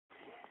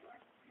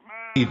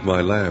Feed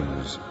my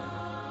lambs.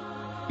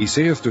 He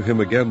saith to him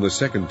again the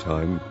second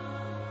time,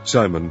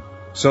 Simon,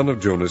 son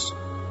of Jonas,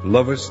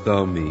 lovest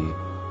thou me?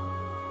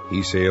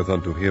 He saith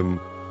unto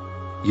him,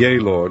 Yea,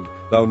 Lord,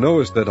 thou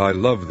knowest that I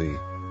love thee.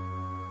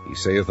 He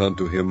saith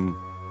unto him,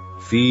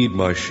 Feed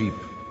my sheep.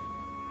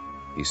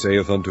 He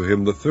saith unto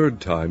him the third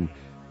time,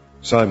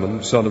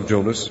 Simon, son of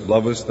Jonas,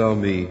 lovest thou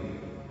me?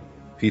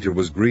 Peter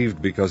was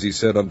grieved because he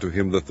said unto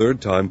him the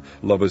third time,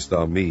 Lovest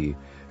thou me?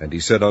 And he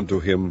said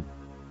unto him,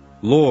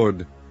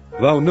 Lord,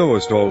 thou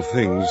knowest all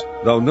things,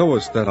 thou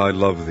knowest that I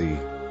love thee.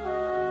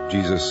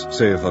 Jesus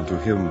saith unto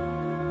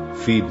him,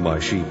 Feed my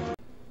sheep.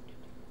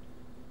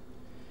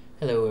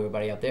 Hello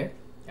everybody out there,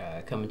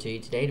 coming to you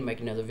today to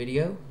make another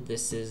video.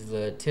 This is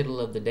the Tittle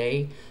of the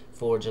day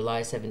for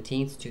July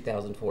 17th,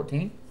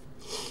 2014.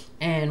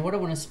 And what I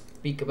want to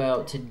speak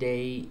about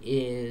today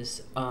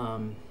is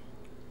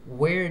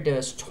where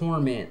does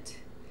torment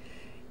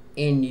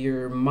in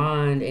your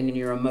mind and in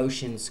your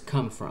emotions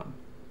come from?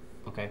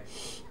 Okay,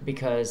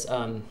 because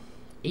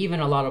even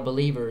a lot of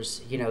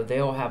believers, you know,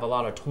 they'll have a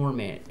lot of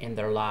torment in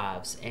their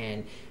lives,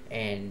 and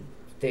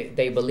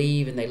they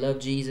believe and they love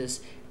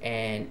Jesus,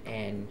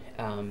 and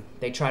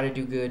they try to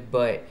do good,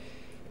 but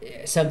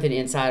something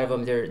inside of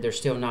them, they're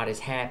still not as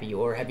happy.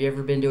 Or have you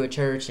ever been to a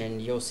church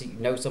and you'll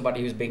know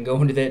somebody who's been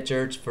going to that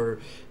church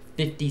for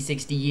 50,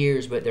 60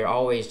 years, but they're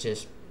always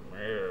just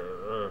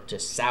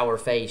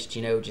sour-faced,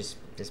 you know, just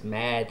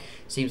mad.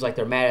 Seems like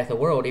they're mad at the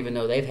world, even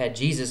though they've had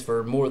Jesus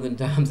for more than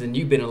times than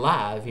you've been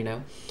alive, you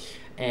know.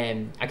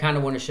 And I kind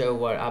of want to show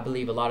what I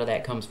believe a lot of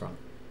that comes from.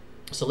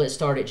 So let's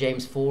start at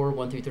James 4,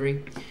 1 through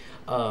 3.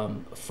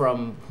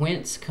 From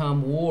whence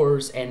come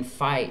wars and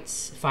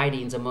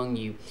fightings among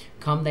you?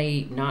 Come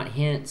they not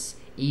hence,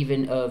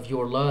 even of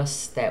your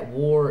lusts that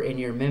war in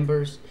your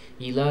members?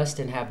 Ye lust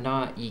and have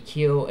not, ye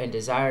kill and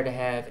desire to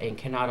have and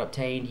cannot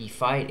obtain, ye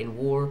fight and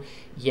war,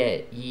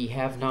 yet ye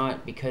have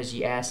not because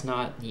ye ask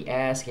not, ye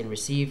ask and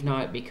receive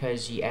not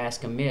because ye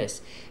ask amiss,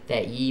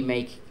 that ye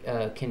may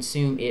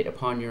consume it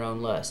upon your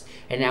own lust.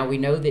 And now we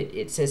know that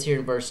it says here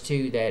in verse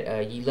 2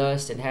 that ye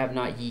lust and have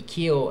not, ye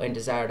kill and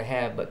desire to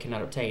have but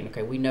cannot obtain.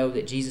 Okay, we know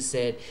that Jesus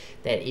said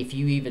that if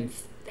you even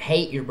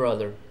hate your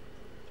brother,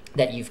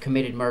 that you've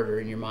committed murder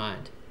in your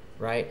mind,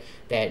 right?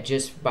 That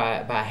just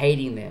by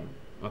hating them.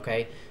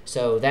 Okay,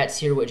 so that's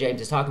here what James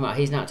is talking about.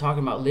 He's not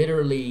talking about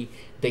literally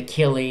the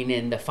killing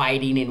and the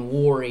fighting and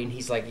warring.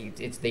 He's like,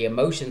 it's the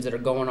emotions that are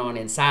going on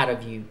inside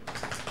of you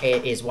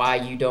is why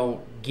you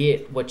don't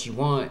get what you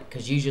want,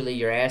 because usually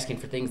you're asking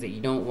for things that you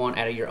don't want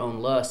out of your own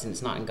lust, and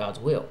it's not in God's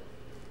will.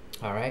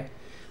 All right,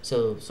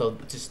 so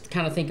just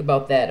kind of think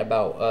about that,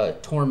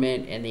 about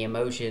torment and the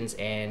emotions,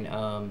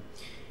 and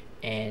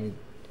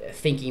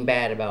thinking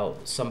bad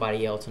about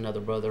somebody else,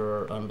 another brother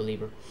or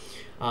unbeliever.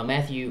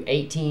 Matthew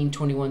 18,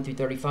 21 through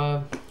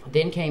 35.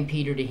 Then came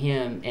Peter to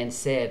him and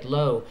said,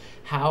 Lo,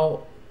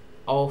 how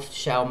oft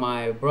shall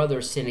my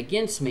brother sin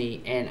against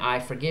me, and I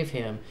forgive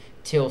him?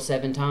 Till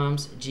 7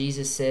 times?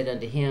 Jesus said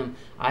unto him,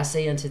 I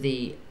say unto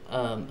thee,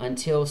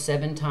 until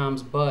 7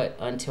 times, but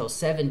until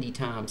 70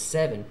 times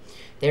 7.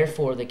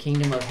 Therefore the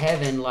kingdom of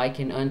heaven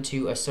likened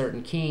unto a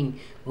certain king,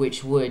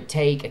 which would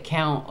take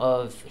account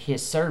of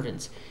his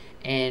servants.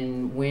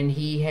 And when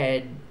he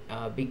had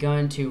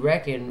begun to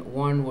reckon,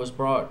 one was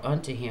brought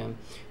unto him,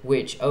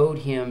 which owed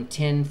him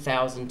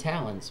 10,000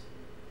 talents.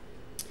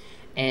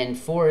 And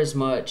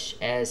forasmuch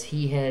as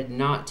he had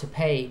not to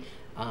pay,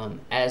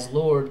 as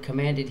Lord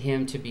commanded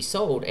him to be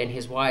sold, and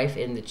his wife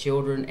and the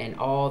children and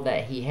all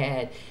that he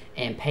had,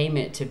 and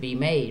payment to be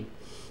made.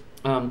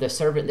 The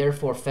servant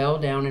therefore fell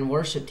down and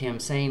worshipped him,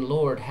 saying,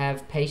 Lord,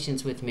 have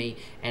patience with me,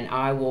 and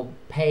I will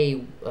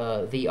pay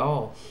thee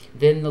all.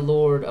 Then the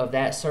Lord of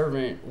that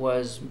servant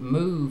was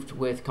moved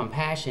with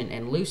compassion,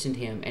 and loosened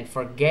him, and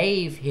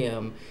forgave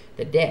him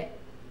the debt.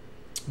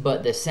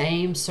 But the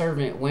same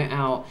servant went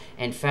out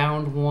and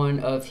found one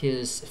of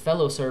his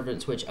fellow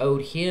servants, which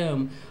owed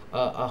him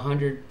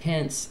 100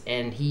 pence,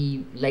 and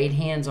he laid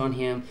hands on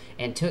him,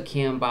 and took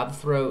him by the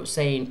throat,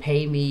 saying,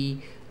 Pay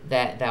me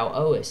that thou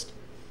owest.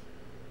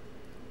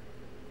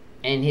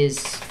 And his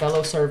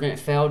fellow servant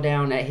fell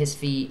down at his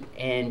feet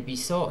and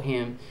besought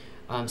him,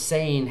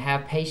 saying,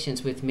 Have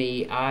patience with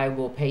me, I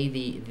will pay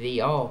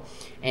thee all.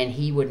 And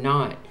he would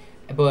not,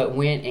 but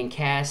went and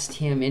cast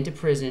him into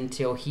prison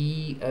till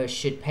he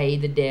should pay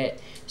the debt.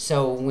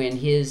 So when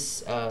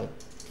his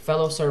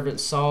fellow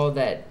servants saw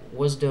that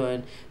was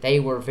done,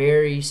 they were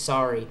very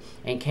sorry,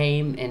 and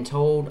came and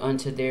told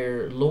unto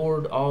their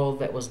Lord all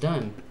that was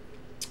done.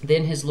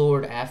 Then his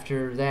Lord,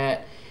 after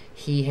that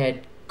he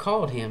had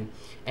called him,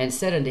 and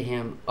said unto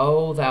him,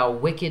 O thou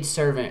wicked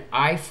servant,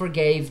 I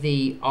forgave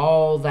thee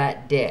all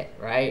that debt,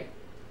 right?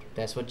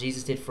 That's what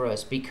Jesus did for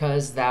us.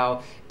 Because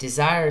thou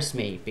desirest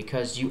me,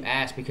 because you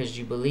asked, because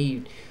you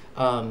believed.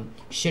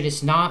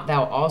 Shouldest not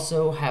thou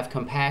also have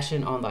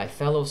compassion on thy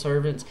fellow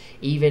servants,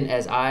 even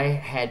as I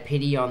had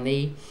pity on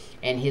thee?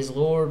 And his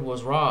Lord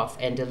was wroth,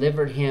 and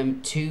delivered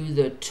him to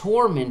the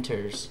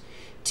tormentors,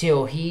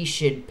 till he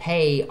should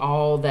pay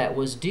all that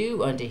was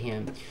due unto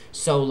him.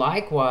 So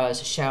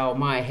likewise shall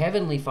my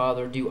heavenly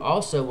Father do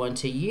also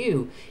unto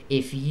you,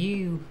 if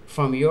you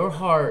from your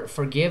heart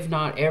forgive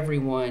not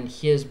everyone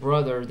his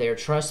brother their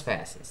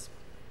trespasses.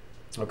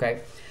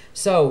 Okay,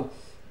 so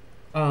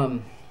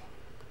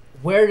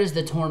where does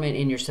the torment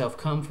in yourself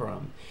come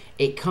from?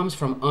 It comes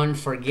from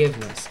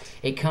unforgiveness.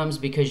 It comes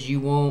because you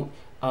won't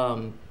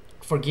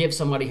forgive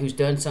somebody who's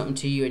done something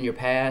to you in your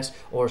past,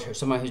 or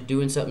somebody who's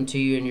doing something to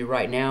you in your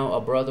right now, a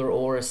brother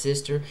or a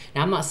sister.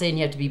 Now, I'm not saying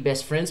you have to be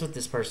best friends with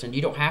this person.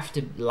 You don't have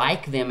to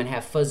like them and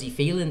have fuzzy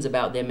feelings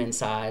about them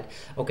inside,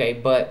 okay?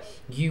 But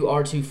you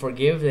are to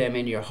forgive them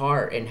in your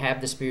heart and have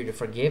the spirit of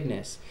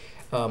forgiveness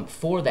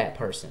for that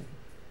person,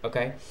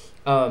 okay?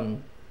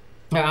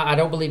 I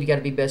don't believe you got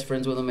to be best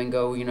friends with them and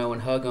go,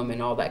 and hug them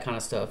and all that kind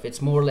of stuff.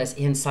 It's more or less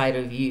inside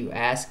of you.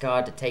 Ask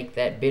God to take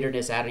that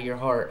bitterness out of your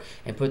heart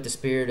and put the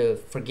spirit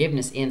of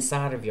forgiveness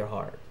inside of your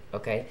heart,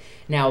 okay?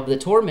 Now, the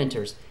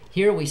tormentors,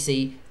 here we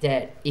see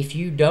that if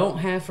you don't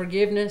have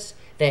forgiveness,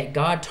 that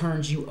God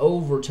turns you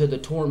over to the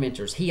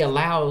tormentors. He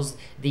allows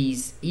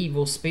these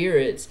evil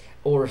spirits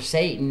or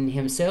Satan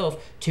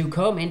himself to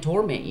come and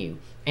torment you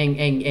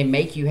and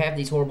make you have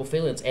these horrible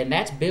feelings. And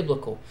that's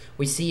biblical.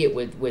 We see it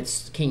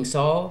with King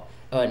Saul.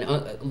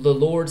 The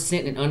Lord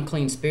sent an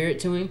unclean spirit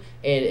to him,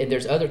 and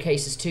there's other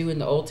cases too in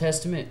the Old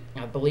Testament.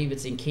 I believe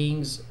it's in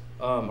Kings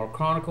or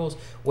Chronicles,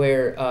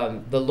 where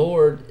the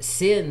Lord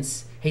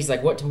sends. He's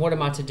like, what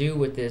am I to do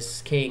with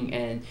this king?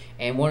 And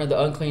one of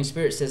the unclean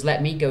spirits says,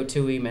 let me go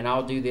to him, and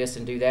I'll do this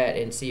and do that,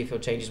 and see if he'll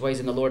change his ways.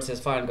 And the Lord says,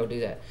 fine, go do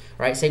that.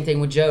 Right? Same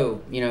thing with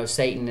Job.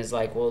 Satan is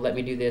like, well, let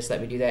me do this,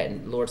 let me do that,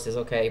 and the Lord says,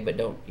 okay, but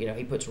don't.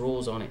 He puts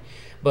rules on it.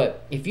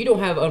 But if you don't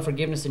have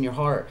unforgiveness in your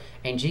heart,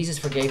 and Jesus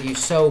forgave you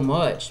so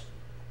much,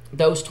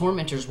 those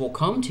tormentors will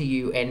come to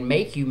you and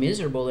make you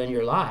miserable in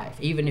your life,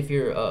 even if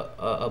you're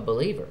a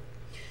believer.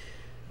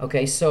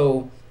 Okay,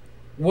 so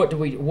what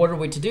are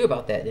we to do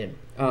about that then?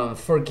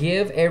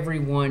 Forgive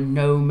everyone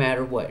no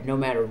matter what. No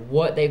matter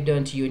what they've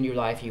done to you in your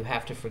life, you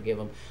have to forgive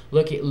them.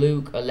 Look at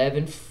Luke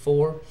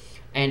 11:4.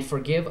 And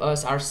forgive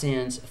us our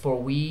sins, for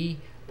we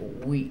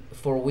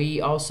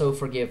also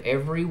forgive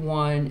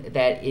everyone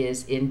that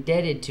is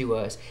indebted to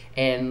us,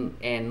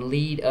 and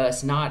lead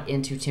us not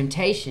into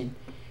temptation,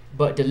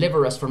 but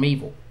deliver us from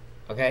evil.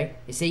 Okay?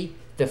 You see,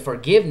 the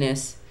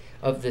forgiveness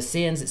of the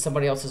sins that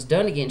somebody else has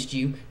done against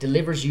you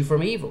delivers you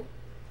from evil,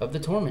 of the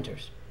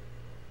tormentors.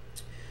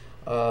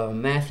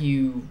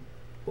 Matthew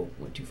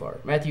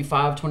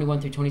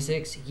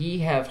 5:21-26. Ye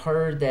have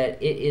heard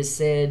that it is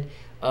said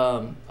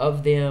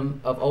of them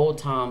of old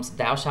times,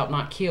 thou shalt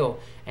not kill,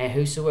 and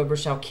whosoever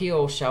shall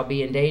kill shall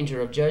be in danger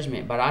of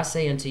judgment. But I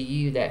say unto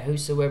you that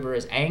whosoever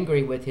is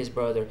angry with his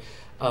brother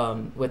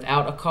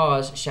without a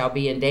cause shall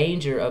be in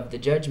danger of the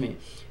judgment.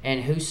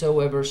 And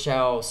whosoever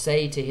shall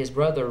say to his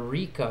brother,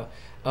 Reka,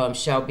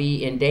 shall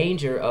be in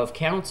danger of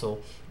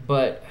counsel.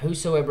 But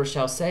whosoever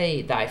shall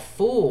say, thy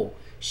fool,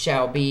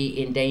 shall be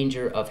in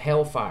danger of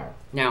hellfire.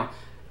 Now,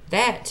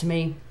 that to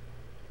me,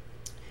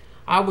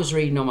 I was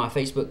reading on my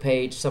Facebook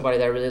page, somebody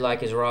that I really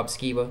like is Rob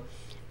Skiba,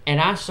 and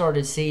I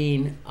started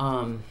seeing,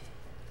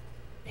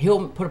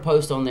 he'll put a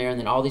post on there, and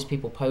then all these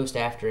people post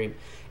after him.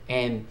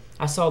 And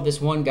I saw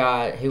this one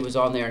guy who was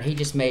on there, and he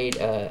just made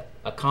a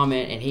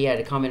comment, and he had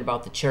a comment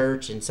about the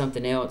church and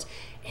something else.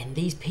 And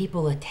these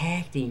people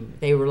attacked him.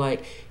 They were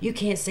like, you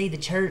can't say the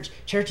church.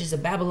 Church is a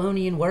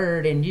Babylonian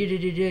word, and you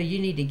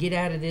need to get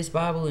out of this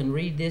Bible and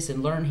read this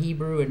and learn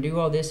Hebrew and do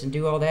all this and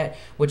do all that,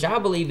 which I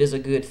believe is a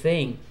good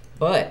thing.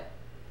 But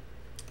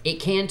it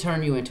can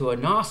turn you into a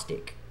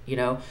Gnostic,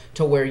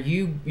 to where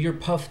you're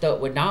puffed up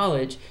with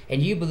knowledge,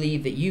 and you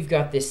believe that you've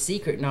got this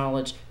secret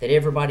knowledge that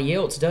everybody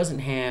else doesn't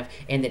have,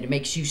 and that it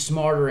makes you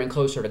smarter and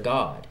closer to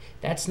God.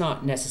 That's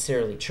not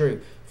necessarily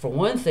true. For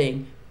one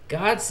thing,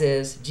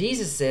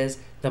 Jesus says,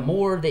 the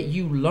more that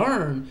you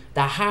learn,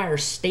 the higher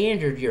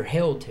standard you're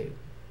held to.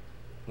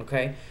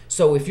 Okay?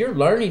 So if you're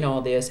learning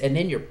all this and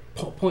then you're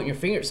pointing your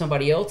finger at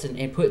somebody else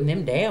and putting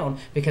them down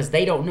because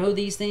they don't know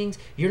these things,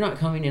 you're not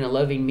coming in a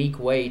loving, meek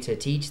way to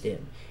teach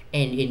them.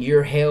 And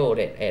you're held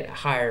at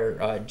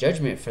higher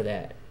judgment for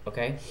that.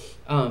 Okay?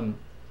 And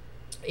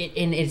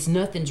it's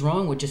nothing's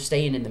wrong with just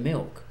staying in the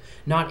milk.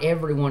 Not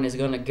everyone is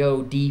going to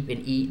go deep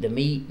and eat the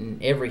meat and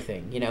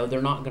everything.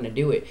 They're not going to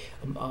do it.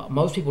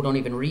 Most people don't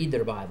even read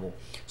their Bible.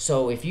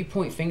 So if you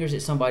point fingers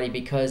at somebody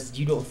because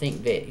you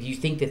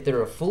think that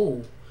they're a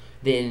fool,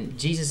 then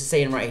Jesus is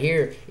saying right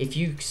here, if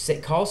you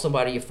call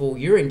somebody a fool,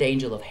 you're in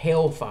danger of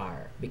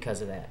hellfire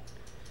because of that.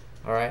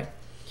 All right?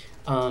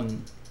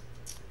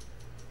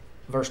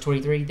 Verse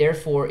 23,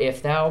 therefore,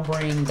 if thou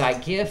bring thy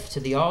gift to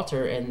the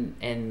altar,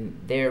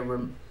 and there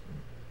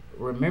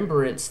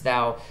remembrance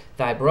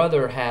thy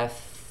brother hath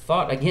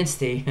fought against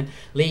thee,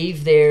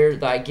 leave there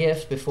thy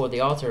gift before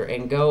the altar,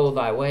 and go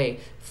thy way.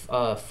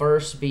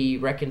 First be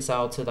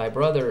reconciled to thy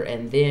brother,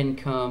 and then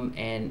come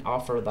and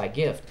offer thy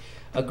gift.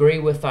 Agree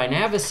with thine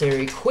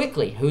adversary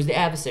quickly. Who's the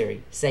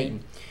adversary?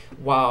 Satan.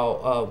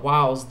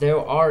 Whiles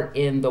thou art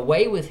in the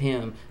way with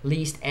him,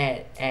 lest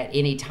at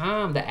any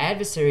time the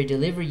adversary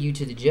deliver you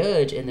to the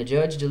judge, and the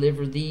judge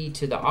deliver thee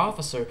to the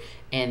officer,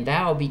 and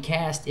thou be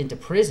cast into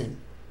prison.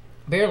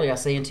 Verily I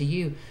say unto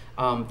you,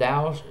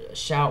 thou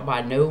shalt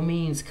by no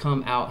means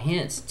come out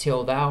hence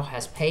till thou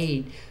hast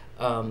paid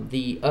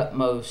the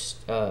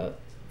utmost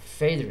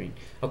furthering.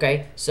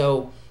 Okay,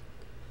 so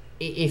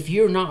if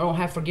you're don't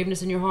have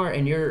forgiveness in your heart,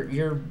 and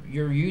you're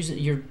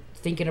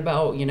thinking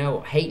about,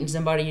 hating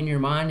somebody in your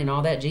mind and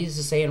all that, Jesus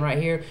is saying right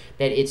here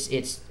that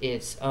it's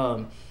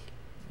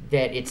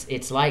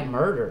like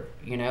murder.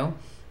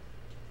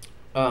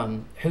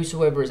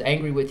 Whosoever is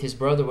angry with his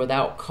brother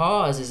without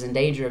cause is in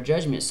danger of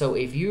judgment. So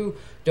if you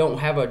don't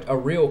have a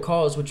real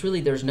cause, which really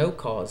there's no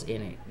cause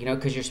in it,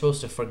 because you're supposed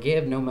to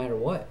forgive no matter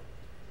what.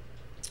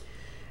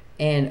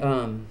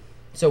 And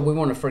so we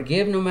want to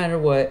forgive no matter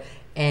what,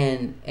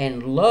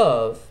 and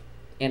love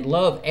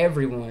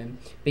everyone,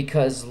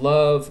 because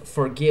love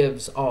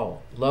forgives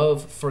all.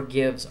 Love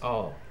forgives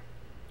all.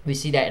 We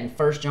see that in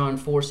 1 John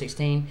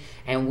 4:16,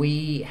 and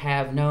we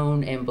have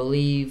known and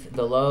believe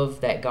the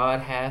love that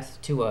God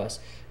hath to us.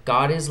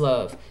 God is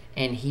love,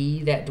 and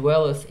he that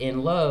dwelleth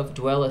in love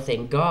dwelleth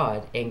in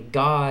God, and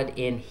God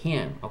in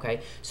him.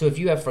 Okay, so if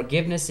you have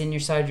forgiveness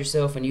inside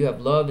yourself, and you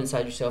have love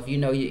inside yourself,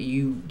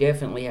 you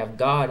definitely have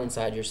God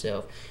inside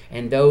yourself,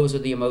 and those are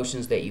the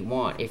emotions that you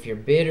want. If you're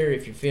bitter,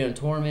 if you're feeling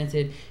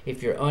tormented,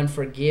 if you're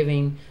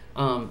unforgiving,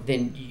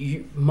 then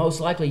you most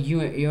likely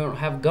you don't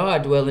have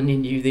God dwelling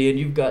in you. Then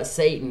you've got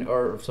Satan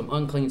or some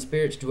unclean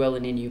spirits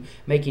dwelling in you,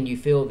 making you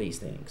feel these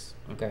things.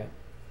 Okay.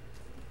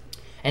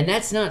 And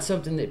that's not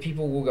something that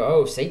people will go,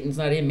 oh, Satan's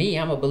not in me,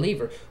 I'm a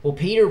believer. Well,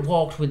 Peter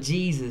walked with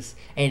Jesus,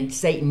 and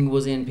Satan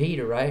was in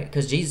Peter, right?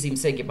 Because Jesus even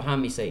said, get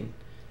behind me, Satan.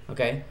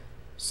 Okay?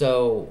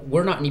 So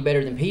we're not any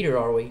better than Peter,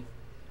 are we?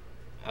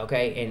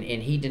 Okay?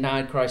 And he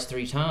denied Christ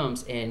 3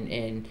 times.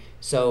 And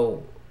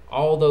so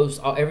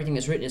everything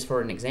that's written is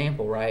for an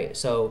example, right?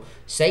 So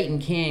Satan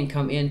can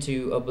come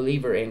into a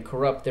believer and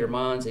corrupt their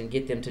minds and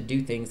get them to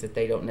do things that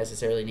they don't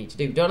necessarily need to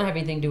do. Don't have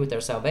anything to do with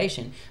their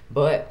salvation,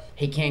 but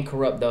he can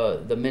corrupt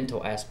the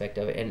mental aspect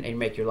of it and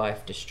make your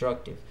life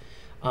destructive.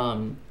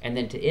 And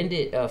then to end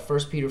it, 1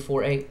 Peter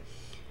 4:8,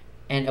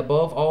 and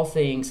above all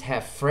things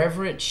have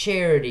fervent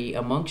charity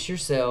amongst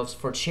yourselves,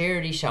 for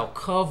charity shall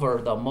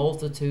cover the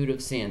multitude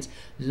of sins.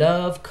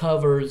 Love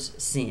covers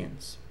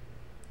sins.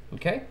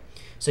 Okay?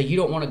 So you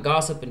don't want to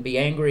gossip and be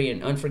angry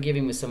and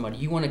unforgiving with somebody.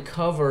 You want to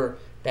cover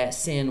that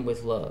sin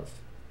with love.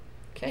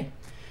 Okay.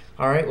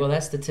 All right. Well,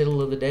 that's the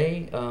tittle of the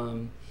day.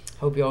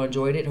 Hope y'all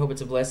enjoyed it. Hope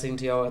it's a blessing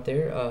to y'all out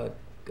there.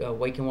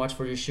 Wake and watch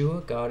for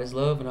Yeshua. God is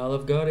love, and I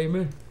love God.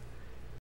 Amen.